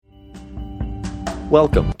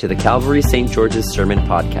Welcome to the Calvary St. George's Sermon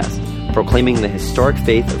Podcast, proclaiming the historic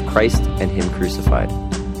faith of Christ and Him crucified.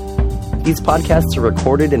 These podcasts are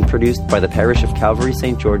recorded and produced by the parish of Calvary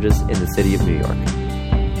St. George's in the city of New York.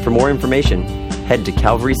 For more information, head to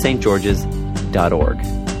calvarystgeorges.org.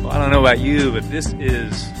 Well, I don't know about you, but this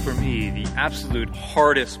is, for me, the absolute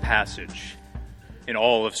hardest passage in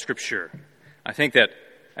all of Scripture. I think that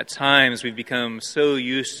at times we've become so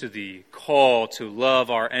used to the call to love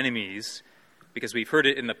our enemies because we've heard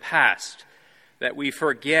it in the past that we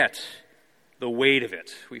forget the weight of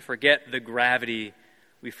it. We forget the gravity.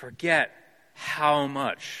 We forget how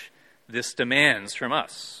much this demands from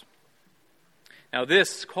us. Now,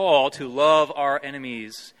 this call to love our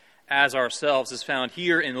enemies as ourselves is found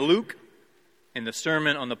here in Luke, in the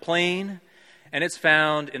Sermon on the Plain, and it's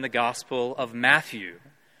found in the Gospel of Matthew,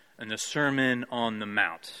 in the Sermon on the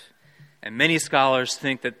Mount. And many scholars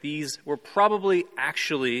think that these were probably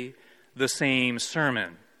actually the same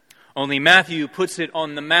sermon. Only Matthew puts it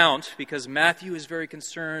on the Mount because Matthew is very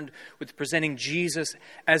concerned with presenting Jesus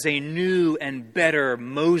as a new and better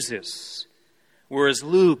Moses, whereas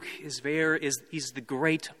Luke he's the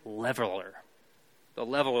great leveler, the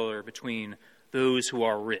leveler between those who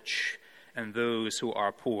are rich and those who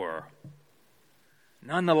are poor.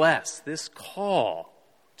 Nonetheless, this call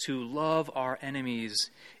to love our enemies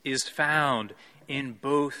is found in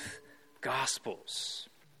both Gospels.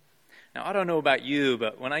 Now, I don't know about you,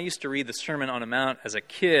 but when I used to read the Sermon on the Mount as a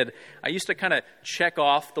kid, I used to kind of check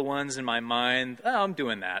off the ones in my mind. Oh, I'm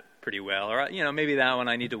doing that pretty well. Or, maybe that one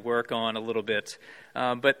I need to work on a little bit.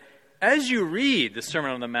 But as you read the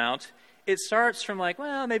Sermon on the Mount, it starts from like,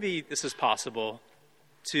 well, maybe this is possible,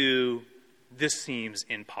 to this seems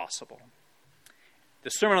impossible. The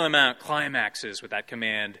Sermon on the Mount climaxes with that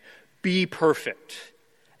command, be perfect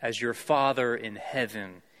as your Father in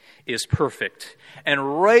heaven is perfect.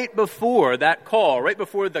 And right before that call, right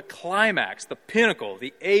before the climax, the pinnacle,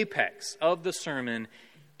 the apex of the sermon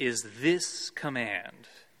is this command: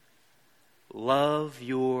 love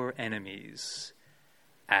your enemies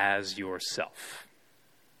as yourself.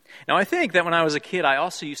 Now, I think that when I was a kid, I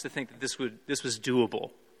also used to think that this was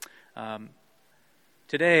doable.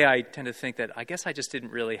 Today, I tend to think that I guess I just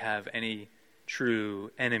didn't really have any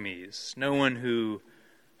true enemies. No one who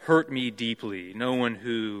hurt me deeply. No one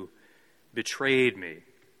who betrayed me.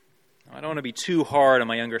 I don't want to be too hard on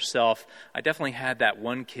my younger self. I definitely had that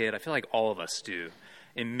one kid, I feel like all of us do,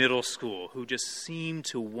 in middle school, who just seemed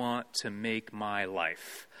to want to make my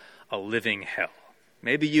life a living hell.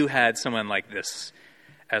 Maybe you had someone like this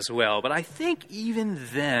as well. But I think even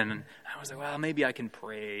then, I was like, well, maybe I can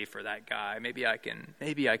pray for that guy. Maybe I can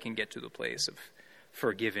get to the place of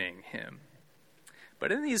forgiving him.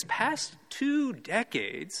 But in these past 2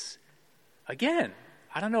 decades, again,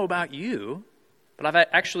 I don't know about you, but I've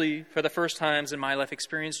actually, for the first times in my life,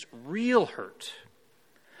 experienced real hurt,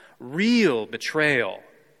 real betrayal,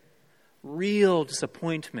 real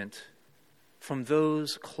disappointment from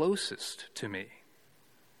those closest to me.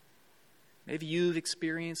 Maybe you've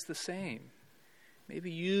experienced the same. Maybe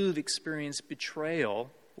you've experienced betrayal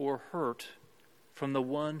or hurt from the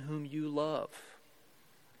one whom you love.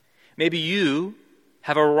 Maybe you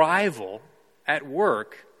have a rival at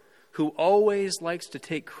work who always likes to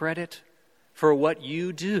take credit for what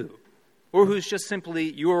you do, or who's just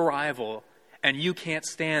simply your rival and you can't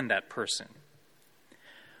stand that person.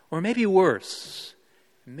 Or maybe worse,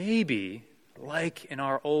 maybe like in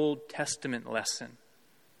our Old Testament lesson,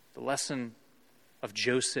 the lesson of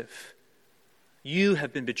Joseph, you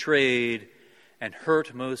have been betrayed and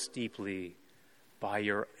hurt most deeply by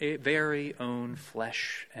your very own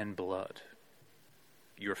flesh and blood,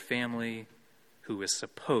 your family who is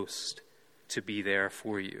supposed to be there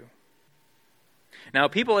for you. Now,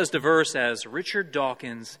 people as diverse as Richard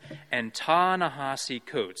Dawkins and Ta-Nehisi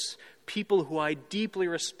Coates, people who I deeply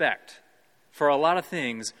respect for a lot of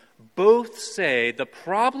things, both say the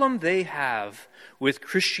problem they have with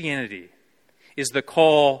Christianity is the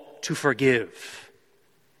call to forgive.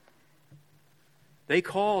 They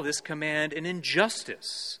call this command an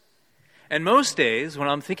injustice. And most days, when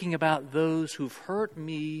I'm thinking about those who've hurt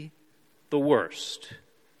me the worst,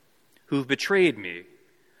 who've betrayed me,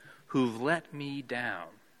 who've let me down,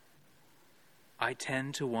 I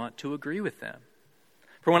tend to want to agree with them.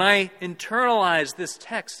 For when I internalize this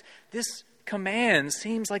text, this command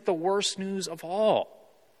seems like the worst news of all.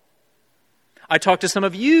 I talked to some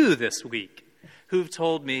of you this week who've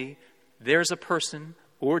told me there's a person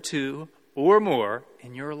or two or more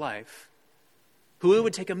in your life who it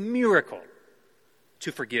would take a miracle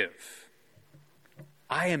to forgive.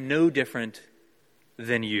 I am no different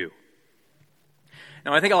than you.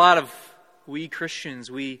 Now, I think a lot of we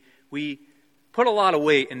Christians, we put a lot of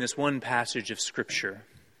weight in this one passage of Scripture.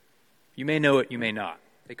 You may know it, you may not.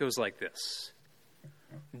 It goes like this.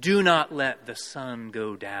 Do not let the sun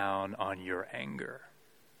go down on your anger.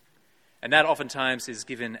 And that oftentimes is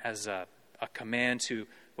given as a command to,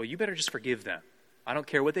 well, you better just forgive them. I don't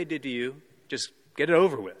care what they did to you. Just get it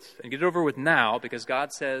over with. And get it over with now, because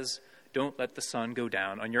God says, don't let the sun go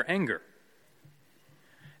down on your anger.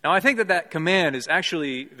 Now, I think that command is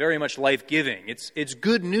actually very much life-giving. It's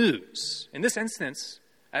good news. In this instance,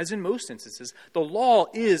 as in most instances, the law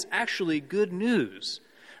is actually good news.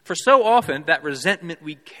 For so often, that resentment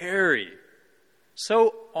we carry,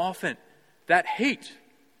 so often, that hate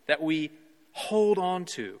that we hold on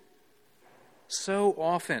to, so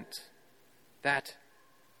often, that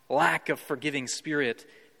lack of forgiving spirit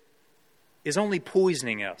is only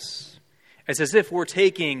poisoning us. It's as if we're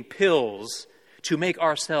taking pills to make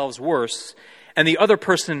ourselves worse, and the other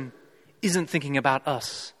person isn't thinking about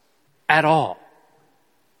us at all.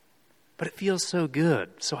 But it feels so good,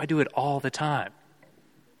 so I do it all the time.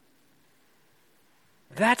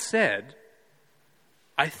 That said,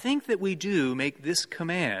 I think that we do make this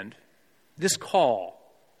command, this call,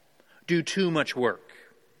 do too much work.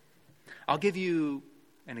 I'll give you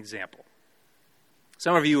an example.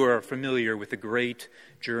 Some of you are familiar with the great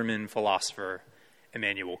German philosopher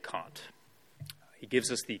Immanuel Kant. He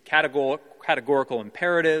gives us the categorical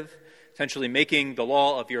imperative, essentially making the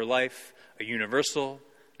law of your life a universal,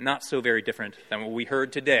 not so very different than what we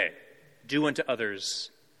heard today. Do unto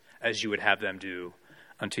others as you would have them do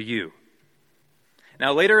unto you.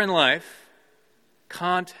 Now, later in life,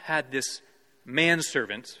 Kant had this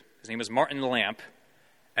manservant. His name was Martin Lamp,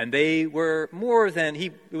 and it was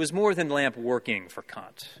more than Lamp working for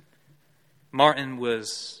Kant. Martin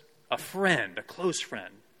was a friend, a close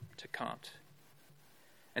friend to Kant.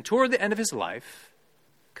 And toward the end of his life,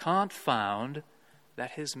 Kant found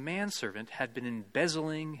that his manservant had been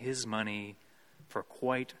embezzling his money for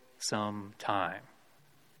quite some time.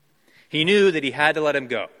 He knew that he had to let him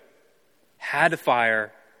go, had to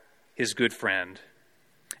fire his good friend.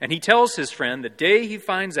 And he tells his friend the day he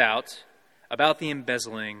finds out about the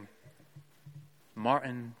embezzling,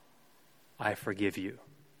 Martin, I forgive you.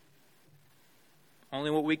 Only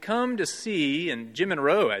what we come to see, and Jim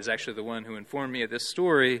Monroe is actually the one who informed me of this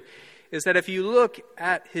story, is that if you look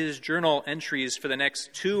at his journal entries for the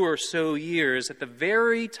next 2 or so years, at the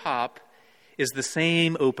very top is the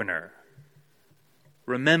same opener.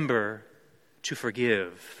 Remember to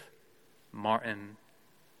forgive, Martin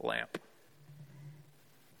Lamp.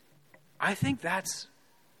 I think that's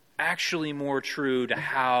actually more true to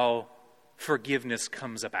how forgiveness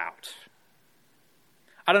comes about.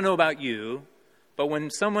 I don't know about you, but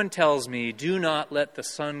when someone tells me, do not let the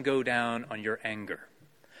sun go down on your anger,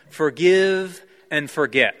 forgive and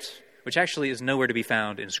forget, which actually is nowhere to be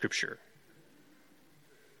found in Scripture,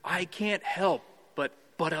 I can't help but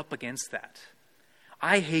butt up against that.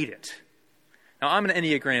 I hate it. Now, I'm an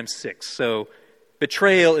Enneagram 6, so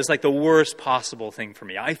betrayal is like the worst possible thing for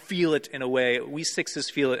me. I feel it in a way, we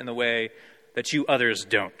 6s feel it in a way that you others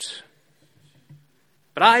don't.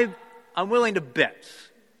 But I'm willing to bet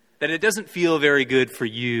that it doesn't feel very good for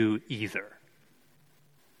you either.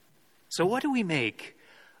 So what do we make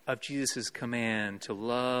of Jesus' command to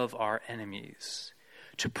love our enemies,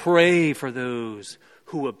 to pray for those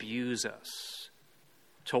who abuse us,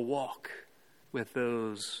 to walk with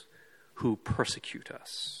those who persecute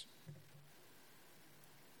us?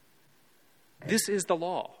 This is the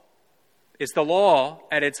law. It's the law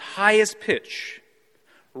at its highest pitch,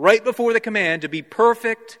 right before the command to be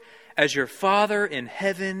perfect as your Father in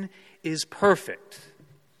heaven is perfect.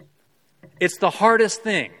 It's the hardest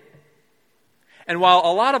thing. And while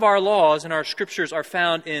a lot of our laws and our scriptures are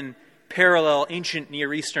found in parallel ancient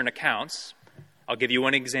Near Eastern accounts, I'll give you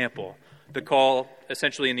one example. The call,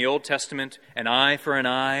 essentially in the Old Testament, an eye for an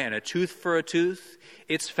eye and a tooth for a tooth,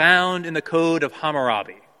 it's found in the Code of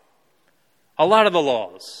Hammurabi. A lot of the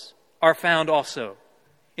laws are found also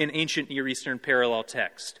in ancient Near Eastern parallel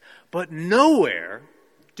text. But nowhere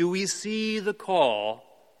do we see the call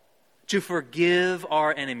to forgive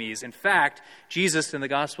our enemies. In fact, Jesus in the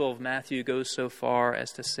Gospel of Matthew goes so far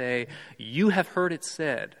as to say, you have heard it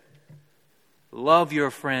said, love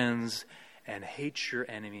your friends and hate your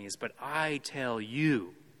enemies. But I tell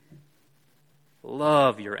you,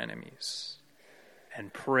 love your enemies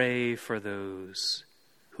and pray for those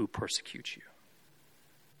who persecute you.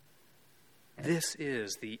 This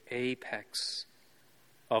is the apex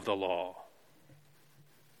of the law.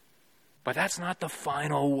 But that's not the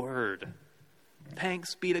final word.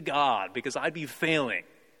 Thanks be to God, because I'd be failing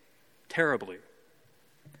terribly.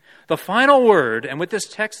 The final word, and what this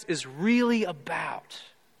text is really about,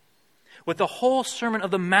 what the whole Sermon on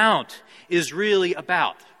the Mount is really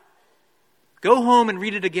about. Go home and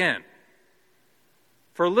read it again.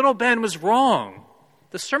 For little Ben was wrong.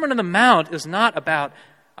 The Sermon on the Mount is not about,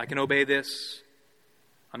 I can obey this,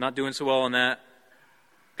 I'm not doing so well on that,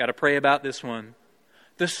 got to pray about this one.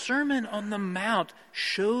 The Sermon on the Mount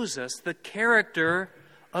shows us the character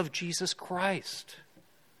of Jesus Christ.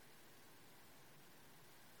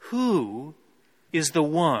 Who is the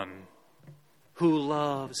one who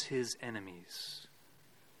loves his enemies?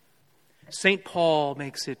 St. Paul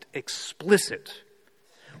makes it explicit.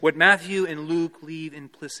 What Matthew and Luke leave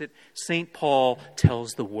implicit, St. Paul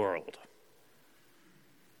tells the world.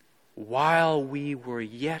 While we were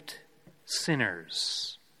yet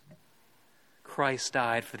sinners, Christ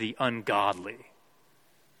died for the ungodly,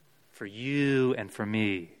 for you and for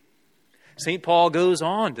me. St. Paul goes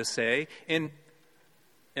on to say, in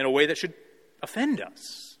a way that should offend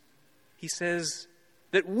us, he says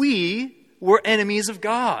that we were enemies of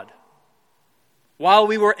God. While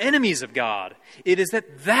we were enemies of God, it is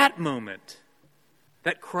at that moment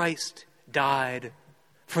that Christ died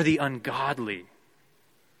for the ungodly.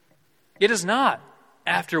 It is not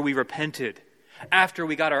after we repented, after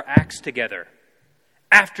we got our acts together,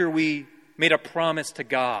 after we made a promise to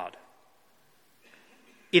God.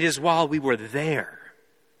 It is while we were there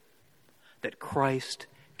that Christ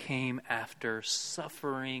came after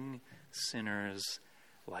suffering sinners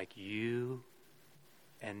like you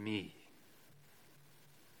and me.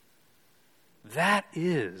 That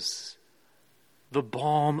is the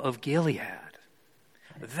balm of Gilead.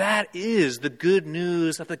 That is the good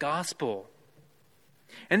news of the gospel.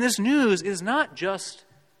 And this news is not just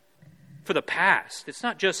for the past. It's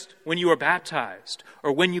not just when you were baptized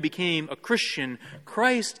or when you became a Christian.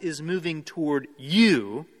 Christ is moving toward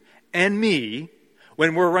you and me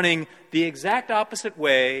when we're running the exact opposite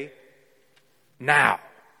way now.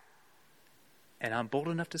 And I'm bold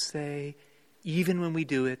enough to say, even when we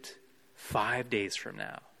do it 5 days from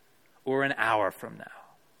now or an hour from now,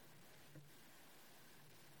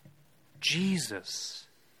 Jesus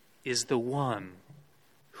is the one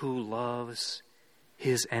who loves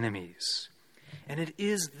his enemies. And it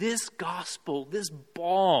is this gospel, this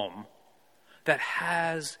balm, that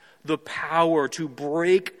has the power to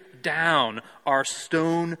break down our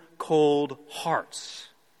stone-cold hearts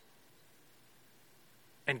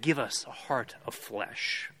and give us a heart of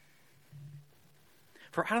flesh.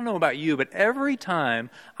 For I don't know about you, but every time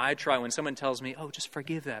I try, when someone tells me, oh, just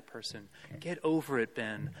forgive that person, get over it,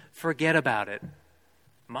 Ben, forget about it,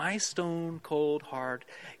 my stone-cold heart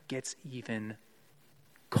gets even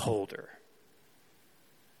colder.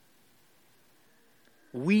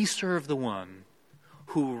 We serve the one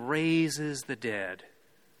who raises the dead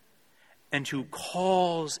and who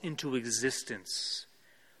calls into existence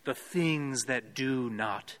the things that do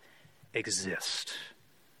not exist.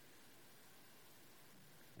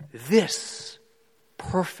 This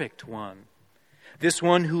perfect one, this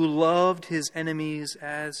one who loved his enemies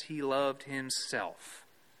as he loved himself,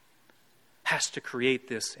 has to create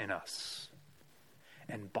this in us.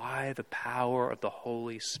 And by the power of the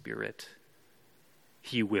Holy Spirit,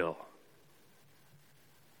 he will.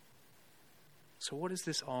 So what does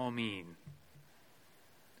this all mean?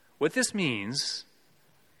 What this means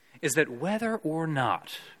is that whether or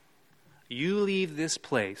not you leave this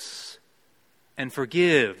place and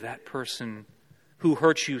forgive that person who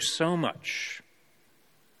hurt you so much,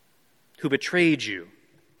 who betrayed you.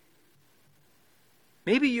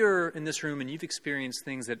 Maybe you're in this room and you've experienced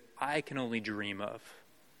things that I can only dream of.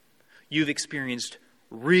 You've experienced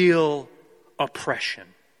real oppression.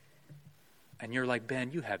 And you're like,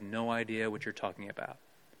 Ben, you have no idea what you're talking about.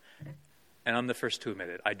 And I'm the first to admit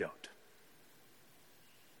it, I don't.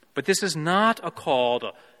 But this is not a call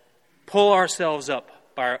to pull ourselves up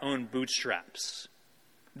by our own bootstraps,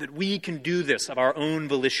 that we can do this of our own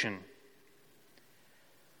volition.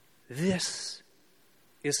 This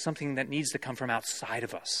is something that needs to come from outside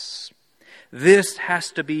of us. This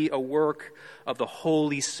has to be a work of the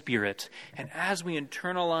Holy Spirit. And as we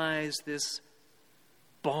internalize this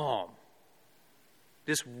balm,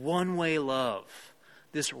 this one-way love,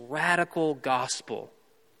 this radical gospel,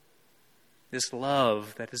 this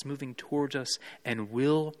love that is moving towards us and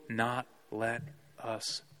will not let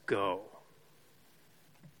us go,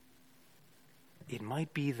 it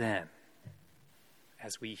might be then,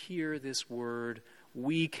 as we hear this word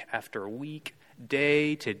week after week,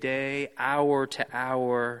 day to day, hour to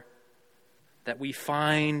hour, that we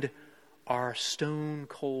find our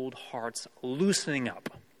stone-cold hearts loosening up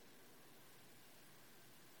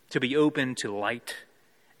to be open to light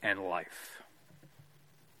and life.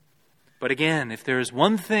 But again, if there is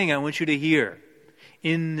one thing I want you to hear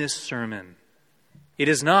in this sermon. It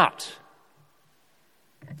is not,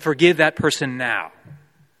 forgive that person now.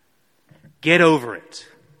 Get over it.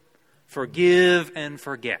 Forgive and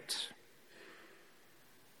forget.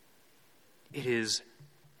 It is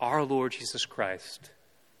our Lord Jesus Christ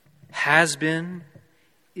has been,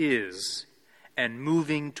 is, and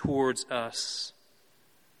moving towards us,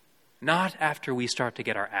 not after we start to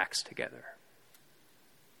get our acts together,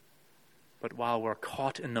 but while we're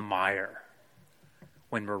caught in the mire,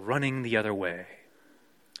 when we're running the other way.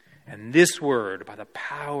 And this word, by the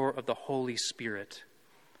power of the Holy Spirit,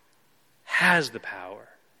 has the power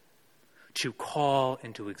to call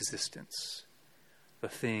into existence the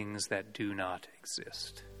things that do not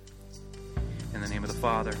exist. In the name of the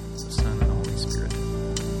Father, the Son, and the Holy Spirit.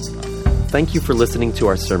 Amen. Thank you for listening to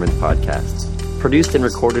our sermon podcast, produced and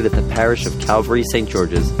recorded at the parish of Calvary St.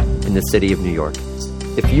 George's in the city of New York.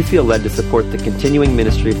 If you feel led to support the continuing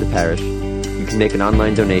ministry of the parish, you can make an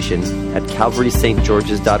online donation at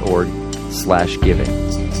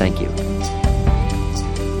calvarystgeorges.org/giving. Thank you.